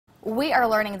We are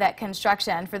learning that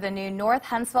construction for the new North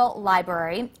Huntsville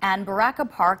Library and Baraka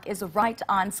Park is right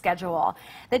on schedule.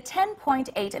 The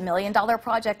 $10.8 million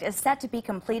project is set to be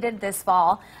completed this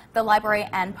fall. The library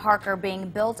and park are being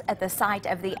built at the site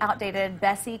of the outdated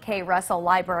Bessie K. Russell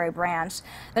Library branch.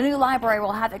 The new library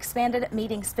will have expanded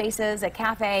meeting spaces, a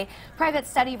cafe, private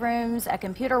study rooms, a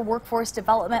computer workforce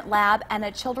development lab, and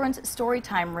a children's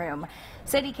storytime room.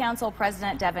 City Council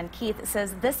President Devin Keith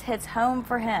says this hits home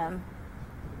for him.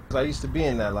 I used to be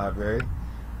in that library.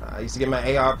 I used to get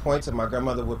my AR points, and my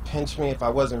grandmother would pinch me if I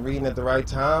wasn't reading at the right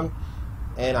time.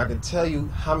 And I could tell you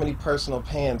how many personal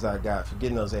pans I got for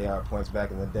getting those AR points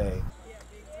back in the day.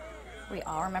 We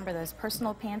all remember those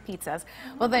personal pan pizzas.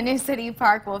 Well, the new city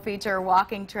park will feature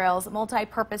walking trails,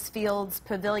 multi-purpose fields,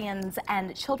 pavilions,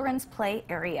 and children's play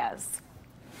areas.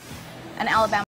 An Alabama